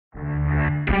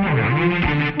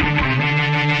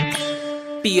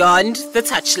Beyond the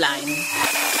Touchline.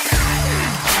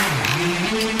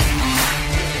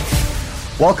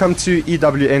 Welcome to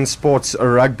EWN Sport's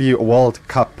Rugby World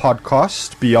Cup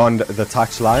podcast, Beyond the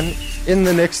Touchline. In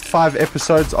the next 5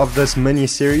 episodes of this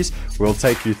mini-series, we'll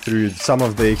take you through some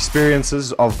of the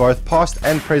experiences of both past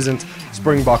and present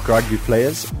Springbok rugby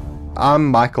players. I'm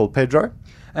Michael Pedro.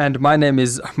 And my name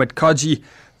is Ahmed Kajee.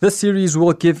 This series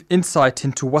will give insight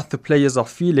into what the players are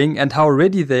feeling and how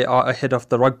ready they are ahead of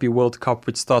the Rugby World Cup,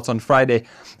 which starts on Friday.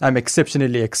 I'm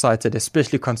exceptionally excited,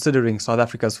 especially considering South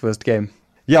Africa's first game.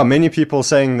 Yeah, many people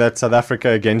saying that South Africa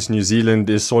against New Zealand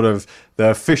is sort of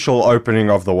the official opening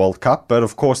of the World Cup. But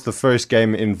of course, the first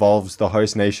game involves the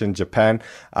host nation, Japan.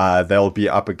 They'll be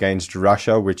up against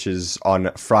Russia, which is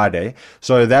on Friday.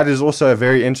 So that is also a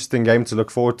very interesting game to look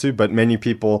forward to. But many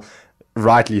people,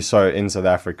 rightly so, in South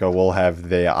Africa will have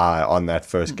their eye on that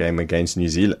first game against New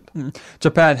Zealand.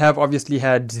 Japan have obviously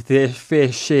had their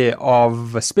fair share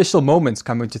of special moments.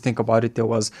 Coming to think about it, there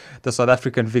was the South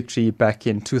African victory back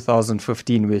in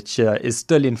 2015, which is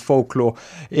still in folklore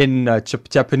in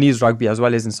Japanese rugby as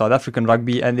well as in South African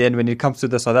rugby. And then when it comes to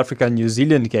the South Africa-New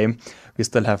Zealand game, we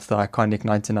still have the iconic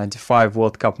 1995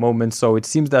 World Cup moment. So it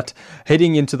seems that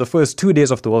heading into the first 2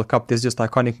 days of the World Cup, there's just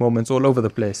iconic moments all over the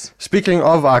place. Speaking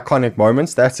of iconic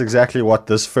moments, that's exactly what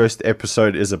this first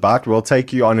episode is about. We'll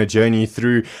take you on a journey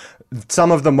through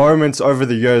some of the moments over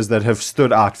the years that have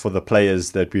stood out for the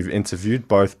players that we've interviewed,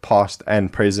 both past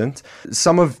and present.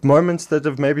 Some of moments that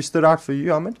have maybe stood out for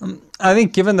you, Ahmed? I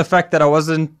think given the fact that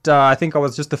I think I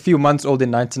was just a few months old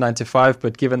in 1995,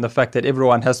 but given the fact that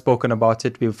everyone has spoken about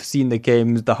it, we've seen the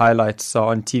games, the highlights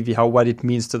on TV, what it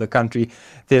means to the country.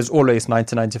 There's always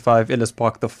 1995, Ellis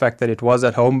Park, the fact that it was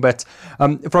at home. But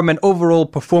from an overall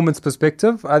performance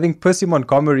perspective, I think Percy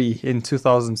Montgomery in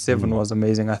 2007 was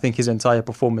amazing. I think his entire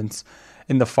performance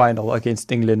in the final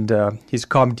against England, his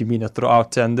calm demeanour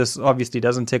throughout, and this obviously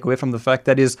doesn't take away from the fact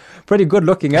that he's pretty good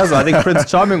looking as well. I think Prince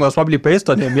Charming was probably based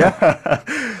on him, yeah?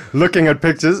 Looking at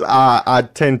pictures, I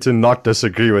tend to not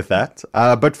disagree with that.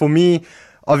 But for me,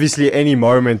 obviously any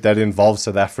moment that involves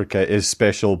South Africa is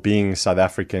special, being South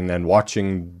African and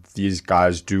watching these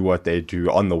guys do what they do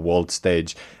on the world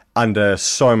stage under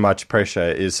so much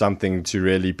pressure is something to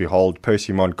really behold.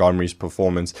 Percy Montgomery's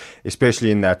performance,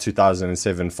 especially in that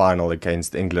 2007 final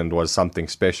against England, was something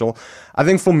special. I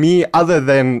think for me, other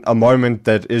than a moment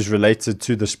that is related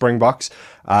to the Springboks,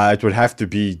 it would have to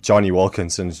be Johnny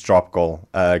Wilkinson's drop goal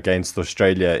against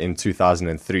Australia in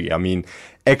 2003. I mean,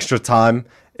 extra time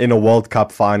in a World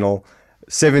Cup final,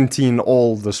 17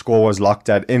 all, the score was locked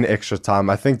at in extra time.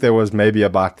 I think there was maybe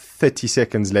about 30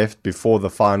 seconds left before the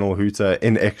final hooter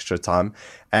in extra time,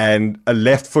 and a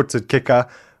left-footed kicker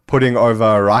putting over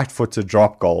a right-footed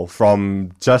drop goal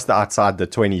from just outside the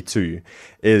 22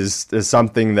 is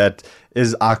something that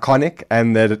is iconic,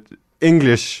 and that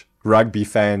English rugby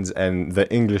fans and the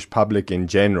English public in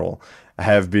general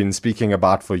have been speaking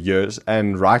about for years,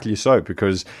 and rightly so,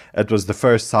 because it was the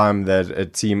first time that a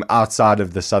team outside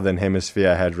of the Southern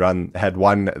Hemisphere had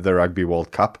won the Rugby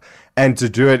World Cup, and to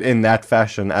do it in that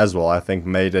fashion as well, I think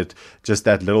made it just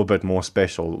that little bit more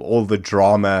special. All the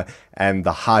drama and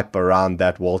the hype around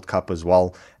that World Cup as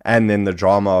well, and then the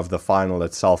drama of the final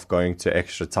itself going to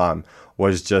extra time,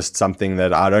 was just something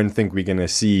that I don't think we're going to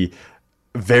see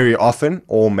very often,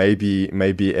 or maybe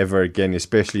ever again,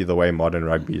 especially the way modern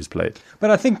rugby is played. But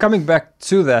I think coming back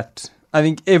to that, I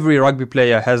think every rugby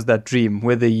player has that dream,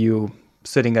 whether you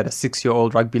sitting at a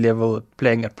 6-year-old rugby level,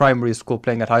 playing at primary school,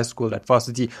 playing at high school, at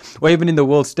varsity, or even in the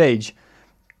world stage.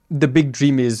 The big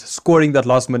dream is scoring that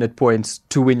last minute points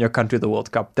to win your country the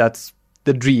World Cup. That's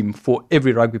the dream for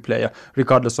every rugby player,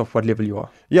 regardless of what level you are.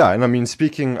 Yeah, and I mean,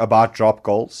 speaking about drop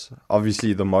goals,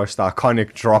 obviously the most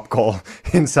iconic drop goal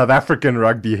in South African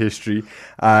rugby history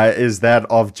is that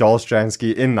of Joel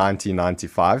Stransky in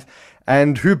 1995.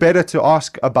 And who better to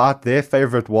ask about their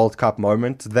favourite World Cup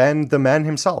moment than the man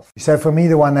himself? So for me,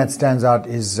 the one that stands out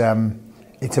is,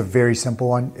 it's a very simple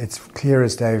one. It's clear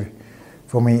as day.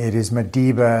 For me, it is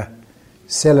Madiba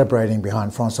celebrating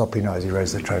behind Francois Pienaar as he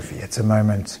raised the trophy. It's a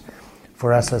moment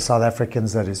for us as South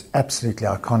Africans that is absolutely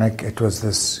iconic. It was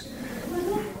this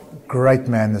great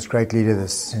man, this great leader,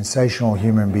 this sensational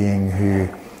human being who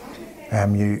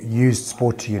used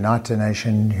sport to unite a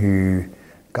nation, who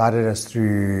guided us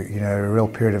through a real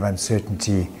period of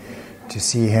uncertainty. To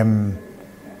see him,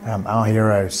 our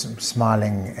hero,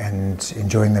 smiling and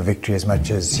enjoying the victory as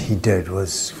much as he did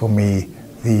was, for me,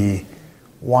 the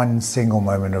one single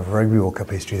moment of Rugby World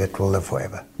Cup history that will live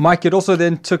forever. Mike, it also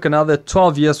then took another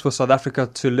 12 years for South Africa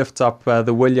to lift up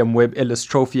the William Webb Ellis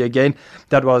Trophy again.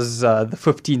 That was the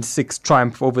 15-6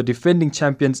 triumph over defending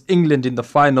champions England in the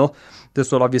final.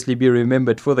 This will obviously be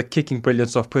remembered for the kicking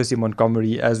brilliance of Percy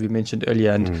Montgomery, as we mentioned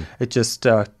earlier, and it just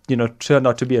turned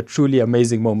out to be a truly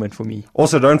amazing moment for me.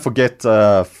 Also, don't forget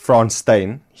Frans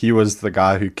Steyn. He was the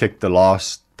guy who kicked the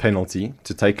last penalty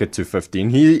to take it to 15.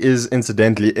 He is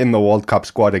incidentally in the World Cup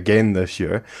squad again this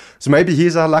year. So maybe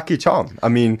he's our lucky charm. I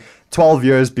mean, 12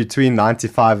 years between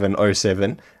 95 and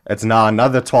 07. It's now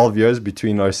another 12 years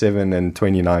between 07 and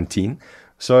 2019.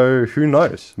 So who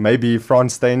knows? Maybe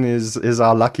Frans Steyn is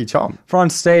our lucky charm.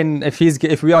 Frans Steyn,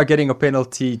 if we are getting a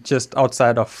penalty just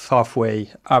outside of halfway,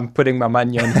 I'm putting my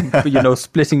money on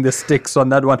splitting the sticks on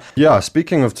that one. Yeah,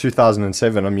 speaking of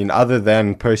 2007, I mean, other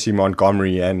than Percy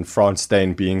Montgomery and Frans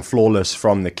Steyn being flawless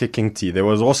from the kicking tee, there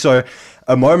was also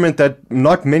a moment that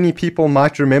not many people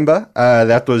might remember.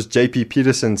 That was JP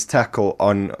Peterson's tackle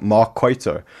on Mark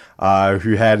Cueto,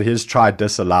 who had his try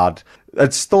disallowed.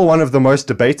 It's still one of the most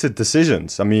debated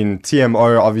decisions. I mean,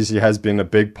 TMO obviously has been a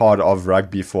big part of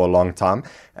rugby for a long time.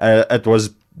 It was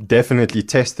definitely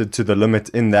tested to the limit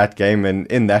in that game and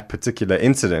in that particular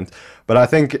incident. But I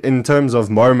think in terms of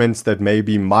moments that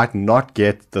maybe might not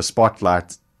get the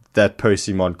spotlight that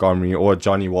Percy Montgomery or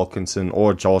Johnny Wilkinson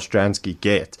or Joel Stransky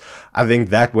get, I think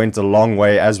that went a long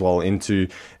way as well into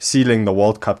sealing the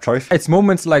World Cup trophy. It's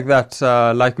moments like that,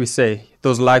 like we say,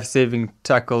 those life-saving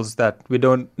tackles that we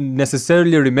don't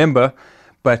necessarily remember,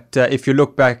 but if you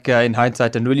look back in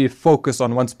hindsight and really focus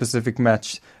on one specific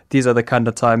match, these are the kind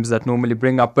of times that normally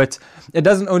bring up. But it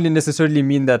doesn't only necessarily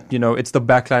mean that, it's the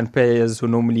backline players who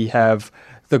normally have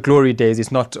the glory days.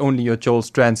 It's not only your Joel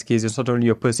Stranskys, it's not only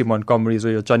your Percy Montgomerys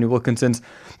or your Johnny Wilkinsons.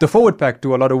 The forward pack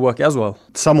do a lot of work as well.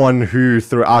 Someone who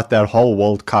throughout that whole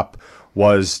World Cup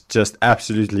was just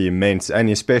absolutely immense, and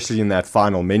especially in that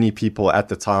final, many people at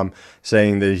the time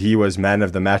saying that he was man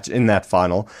of the match in that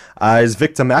final, is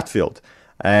Victor Matfield.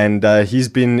 And he's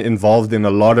been involved in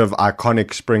a lot of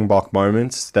iconic Springbok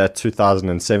moments, that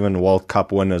 2007 World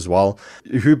Cup win as well.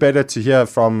 Who better to hear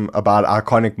from about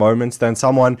iconic moments than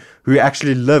someone who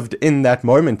actually lived in that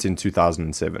moment in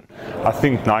 2007? I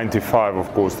think 95,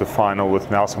 of course, the final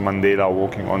with Nelson Mandela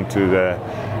walking onto the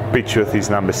pitch with his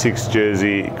number 6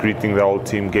 jersey, greeting the whole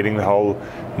team, getting the whole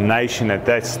nation at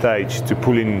that stage to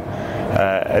pull in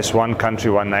as one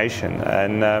country, one nation.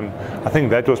 And I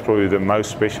think that was probably the most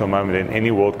special moment in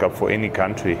any World Cup for any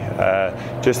country.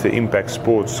 Just the impact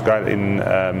sports got in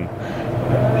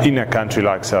a country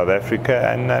like South Africa.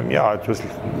 And it was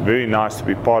very nice to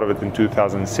be part of it in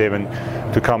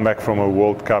 2007, to come back from a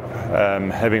World Cup,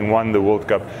 having won the World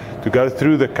Cup, to go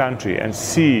through the country and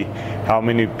see how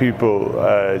many people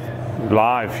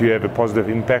live you have a positive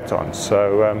impact on.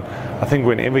 So I think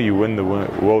whenever you win the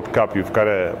World Cup, you've got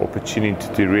an opportunity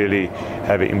to really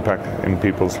have an impact in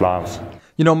people's lives.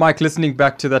 Mike, listening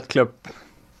back to that clip,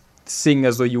 seeing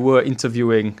as though you were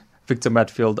interviewing Victor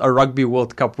Matfield, a Rugby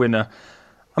World Cup winner,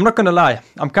 I'm not going to lie,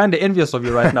 I'm kind of envious of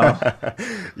you right now.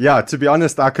 Yeah, to be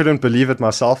honest, I couldn't believe it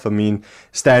myself. I mean,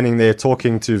 standing there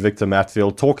talking to Victor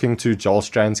Matfield, talking to Joel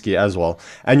Stransky as well,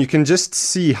 and you can just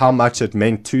see how much it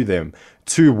meant to them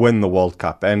to win the World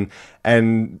Cup, and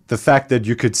the fact that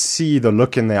you could see the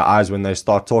look in their eyes when they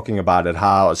start talking about it,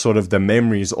 how sort of the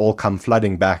memories all come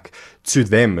flooding back to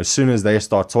them as soon as they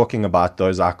start talking about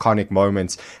those iconic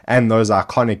moments and those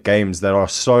iconic games that are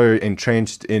so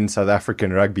entrenched in South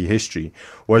African rugby history,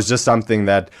 was just something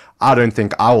that I don't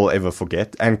think I will ever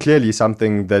forget, and clearly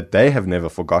something that they have never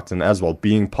forgotten as well,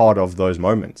 being part of those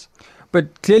moments.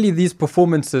 But clearly these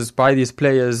performances by these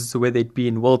players, whether it be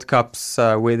in World Cups,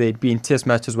 whether it be in Test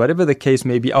matches, whatever the case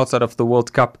may be outside of the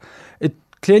World Cup, it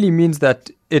clearly means that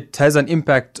it has an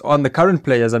impact on the current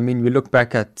players. I mean, we look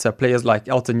back at players like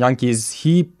Elton Jantjies.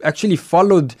 He actually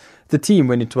followed the team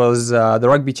when it was the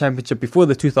Rugby Championship before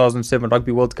the 2007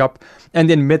 Rugby World Cup, and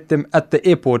then met them at the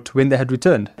airport when they had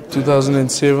returned.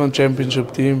 2007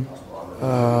 Championship team.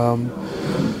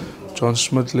 John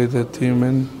Smith led that team,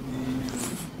 and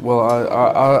well,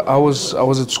 I was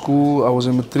at school. I was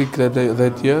in matric that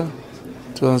year,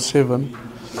 2007.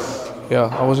 Yeah,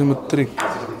 I was in matric,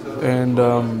 and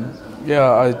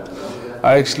I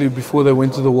actually, before they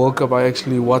went to the World Cup, I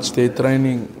actually watched their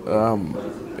training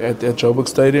at Joburg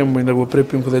Stadium when they were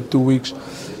prepping for that 2 weeks,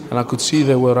 and I could see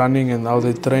they were running and how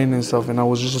they train and stuff. And I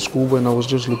was just a schoolboy, and I was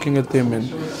just looking at them, and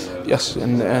yes,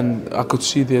 and I could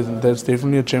see that's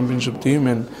definitely a championship team,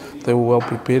 and they were well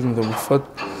prepared and they were fit.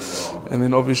 And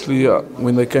then obviously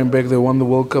when they came back, they won the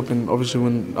World Cup, and obviously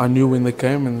when they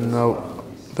came, and now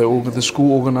the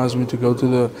school organised me to go to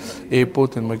the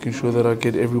airport and making sure that I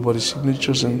get everybody's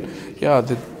signatures. And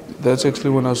that's actually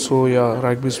when I saw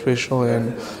rugby special,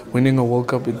 and winning a World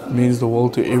Cup, it means the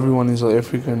world to everyone in South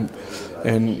Africa,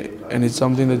 and it's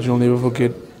something that you'll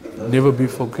never be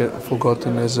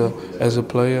forgotten as a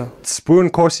player. Spoon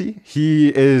Corsi,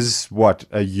 he is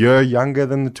a year younger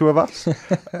than the two of us.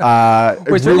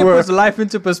 Which really puts life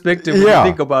into perspective when you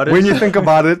think about it. When you think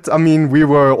about it, I mean, we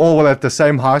were all at the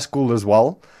same high school as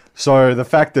well. So the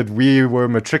fact that we were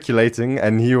matriculating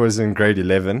and he was in grade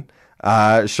 11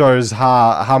 shows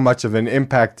how much of an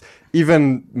impact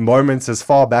even moments as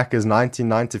far back as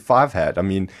 1995 had. I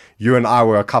mean, you and I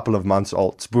were a couple of months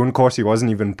old. Spoon Corsi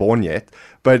wasn't even born yet,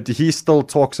 but he still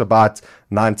talks about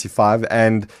 95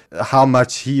 and how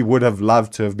much he would have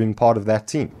loved to have been part of that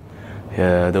team.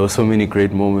 Yeah, there were so many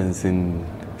great moments in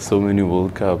so many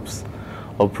World Cups.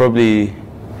 I'll probably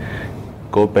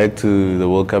go back to the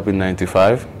World Cup in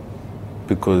 95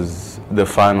 because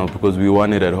we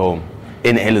won it at home.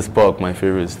 In Ellis Park, my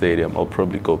favorite stadium. I'll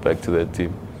probably go back to that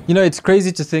team. You know, it's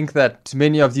crazy to think that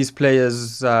many of these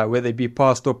players, whether they be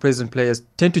past or present players,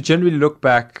 tend to generally look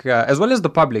back, as well as the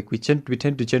public, we tend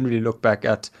to generally look back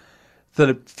at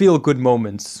the feel-good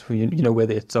moments, you know,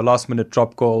 whether it's a last-minute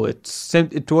drop goal.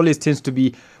 It always tends to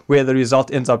be where the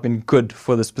result ends up in good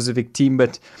for the specific team.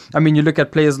 But, I mean, you look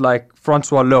at players like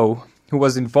Francois Lowe, who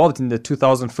was involved in the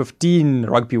 2015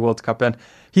 Rugby World Cup, and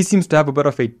he seems to have a bit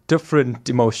of a different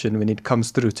emotion when it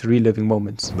comes through to reliving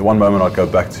moments. The one moment I'd go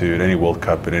back to at any World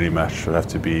Cup, in any match, would have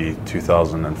to be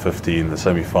 2015, the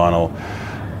semi-final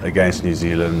against New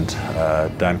Zealand.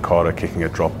 Dan Carter kicking a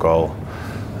drop goal.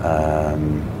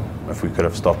 If we could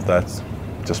have stopped that,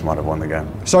 just might have won the game.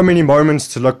 So many moments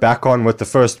to look back on, with the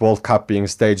first World Cup being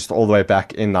staged all the way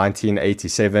back in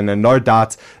 1987, and no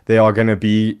doubt there are going to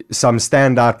be some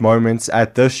standout moments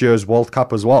at this year's World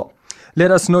Cup as well. Let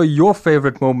us know your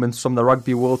favorite moments from the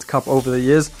Rugby World Cup over the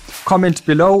years. Comment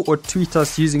below or tweet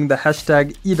us using the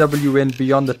hashtag EWN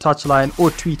Beyond the Touchline,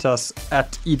 or tweet us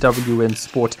at EWN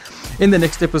Sport. In the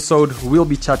next episode, we'll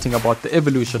be chatting about the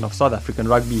evolution of South African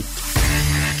rugby.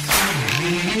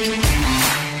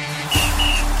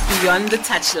 Beyond the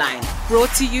Touchline,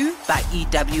 brought to you by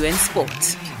EWN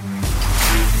Sport.